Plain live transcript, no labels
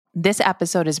This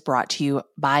episode is brought to you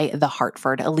by The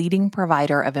Hartford, a leading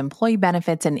provider of employee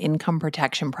benefits and income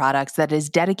protection products that is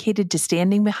dedicated to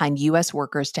standing behind U.S.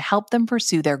 workers to help them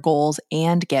pursue their goals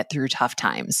and get through tough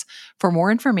times. For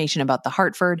more information about The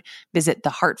Hartford, visit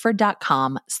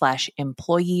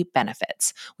thehartford.com/employee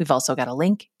benefits. We've also got a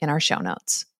link in our show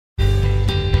notes.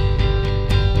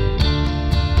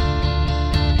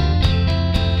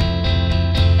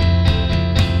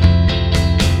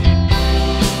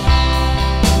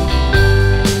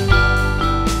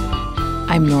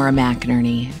 I'm Nora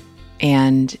McInerney,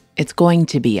 and it's going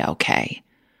to be okay.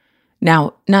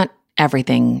 Now, not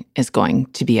everything is going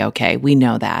to be okay. We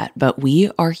know that, but we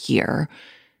are here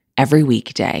every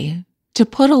weekday to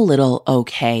put a little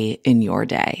okay in your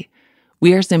day.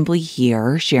 We are simply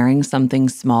here sharing something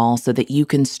small so that you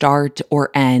can start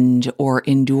or end or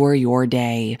endure your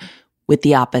day with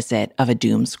the opposite of a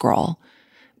doom scroll.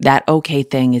 That okay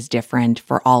thing is different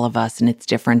for all of us, and it's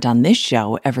different on this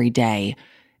show every day.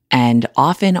 And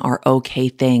often our okay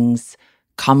things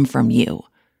come from you,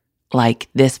 like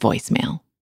this voicemail.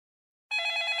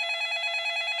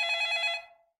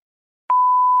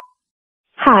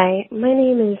 Hi, my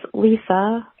name is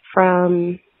Lisa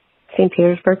from St.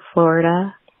 Petersburg,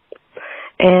 Florida.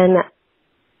 And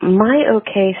my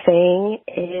okay thing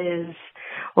is,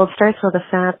 well, it starts with a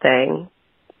sad thing,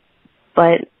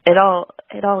 but it all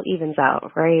evens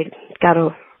out, right? Got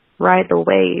to ride the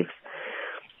waves.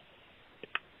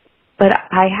 But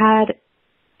I had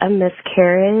a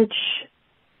miscarriage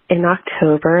in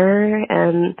October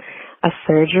and a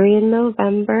surgery in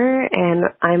November, and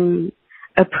I'm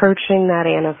approaching that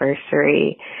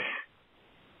anniversary.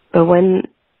 But when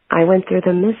I went through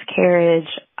the miscarriage,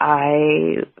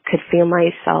 I could feel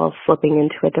myself slipping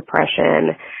into a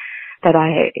depression that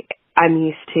I'm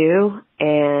used to,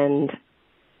 and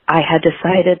I had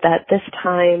decided that this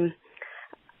time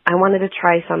I wanted to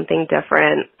try something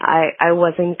different. I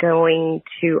wasn't going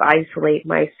to isolate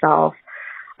myself.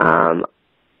 I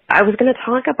was going to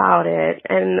talk about it,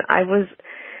 and I was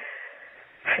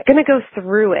going to go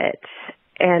through it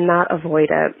and not avoid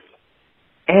it.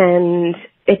 And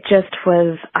it just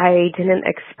was, I didn't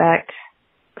expect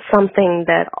something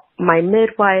that my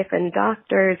midwife and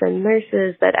doctors and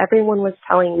nurses, that everyone was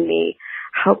telling me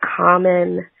how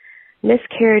common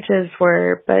miscarriages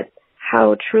were, but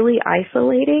how truly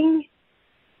isolating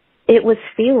it was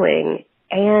feeling.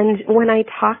 And when I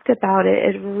talked about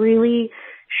it, it really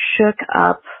shook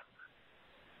up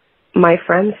my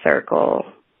friend circle.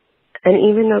 And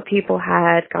even though people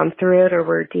had gone through it or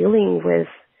were dealing with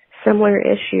similar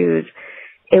issues,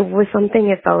 it was something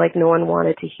it felt like no one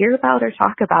wanted to hear about or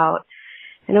talk about.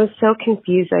 And it was so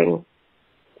confusing.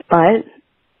 But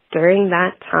during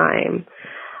that time,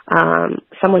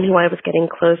 someone who I was getting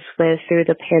close with through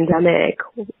the pandemic,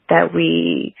 that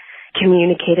we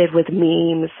communicated with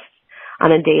memes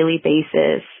on a daily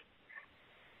basis,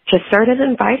 just started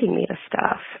inviting me to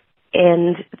stuff.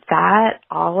 And that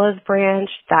olive branch,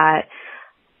 that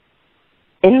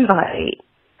invite,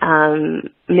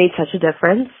 made such a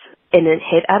difference. And it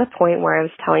hit at a point where I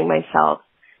was telling myself,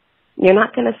 you're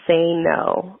not going to say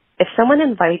no. If someone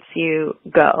invites you,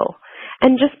 go.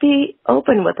 And just be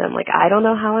open with them. Like, I don't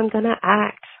know how I'm going to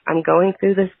act. I'm going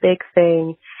through this big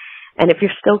thing. And if you're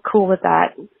still cool with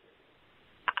that,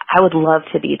 I would love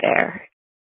to be there.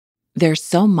 There's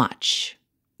so much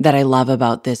that I love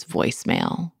about this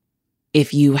voicemail.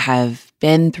 If you have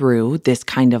been through this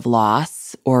kind of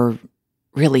loss, or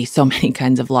really so many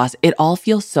kinds of loss, it all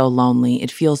feels so lonely. It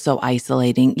feels so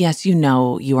isolating. Yes, you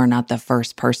know you are not the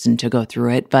first person to go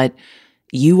through it, but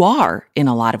you are, in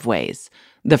a lot of ways,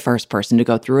 the first person to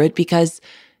go through it because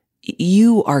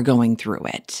you are going through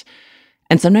it.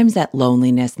 And sometimes that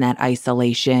loneliness and that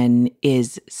isolation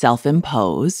is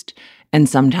self-imposed, and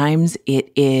sometimes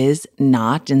it is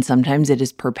not, and sometimes it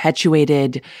is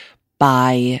perpetuated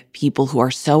by people who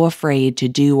are so afraid to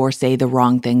do or say the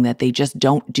wrong thing that they just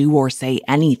don't do or say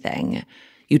anything.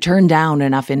 You turn down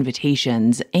enough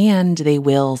invitations and they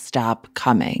will stop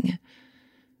coming.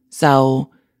 So,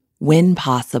 when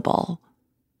possible,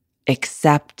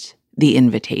 accept the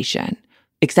invitation.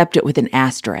 Accept it with an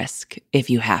asterisk if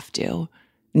you have to.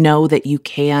 Know that you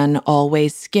can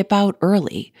always skip out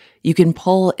early. You can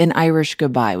pull an Irish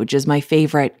goodbye, which is my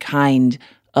favorite kind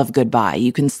of goodbye.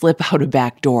 You can slip out a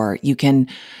back door. You can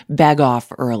beg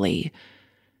off early.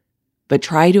 But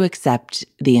try to accept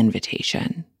the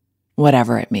invitation,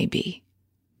 whatever it may be.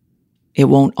 It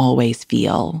won't always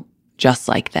feel just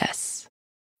like this.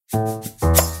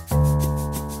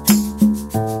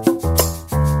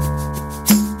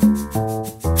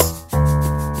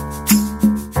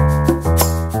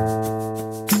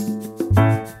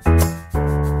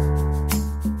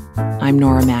 I'm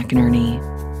Nora McInerney.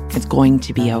 It's going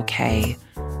to be okay.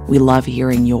 We love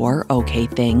hearing your okay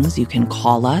things. You can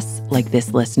call us like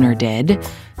this listener did,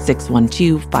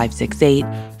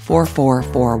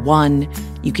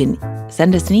 612-568-4441. You can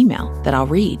send us an email that I'll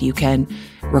read. You can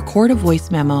record a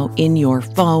voice memo in your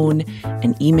phone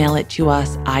and email it to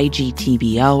us,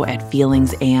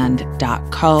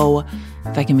 igtbo@feelingsand.co.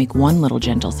 If I can make one little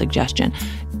gentle suggestion,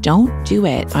 don't do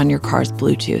it on your car's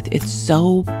Bluetooth. It's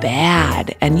so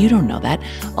bad, and you don't know that.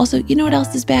 Also, you know what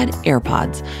else is bad?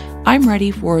 AirPods. I'm ready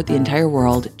for the entire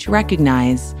world to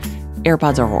recognize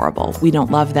AirPods are horrible. We don't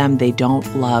love them. They don't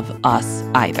love us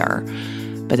either.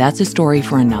 But that's a story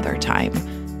for another time.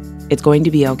 It's Going to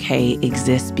Be Okay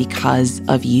exists because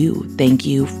of you. Thank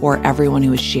you for everyone who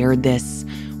has shared this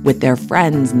with their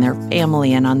friends and their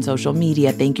family and on social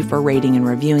media. Thank you for rating and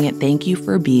reviewing it. Thank you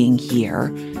for being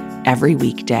here every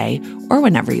weekday or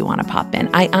whenever you want to pop in.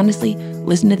 I honestly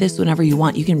listen to this whenever you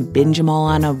want. You can binge them all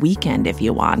on a weekend if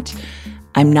you want.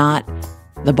 I'm not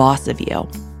the boss of you.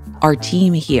 Our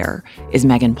team here is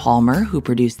Megan Palmer, who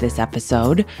produced this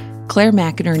episode, Claire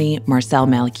McInerney, Marcel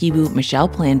Malakibu, Michelle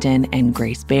Planton, and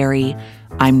Grace Berry.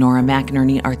 I'm Nora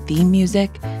McInerney. Our theme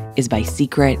music is by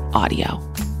Secret Audio.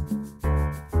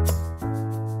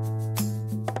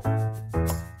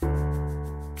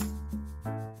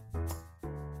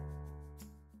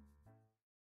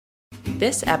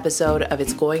 This episode of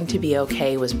It's Going to Be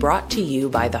Okay was brought to you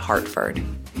by The Hartford.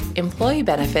 Employee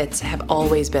benefits have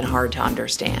always been hard to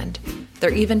understand. They're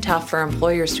even tough for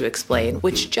employers to explain,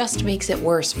 which just makes it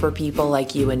worse for people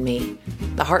like you and me.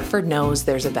 The Hartford knows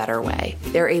there's a better way.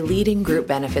 They're a leading group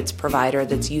benefits provider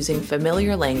that's using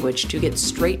familiar language to get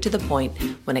straight to the point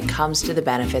when it comes to the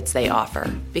benefits they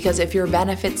offer. Because if your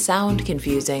benefits sound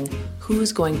confusing,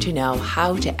 who's going to know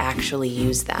how to actually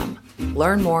use them?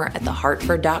 Learn more at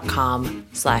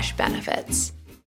thehartford.com/benefits.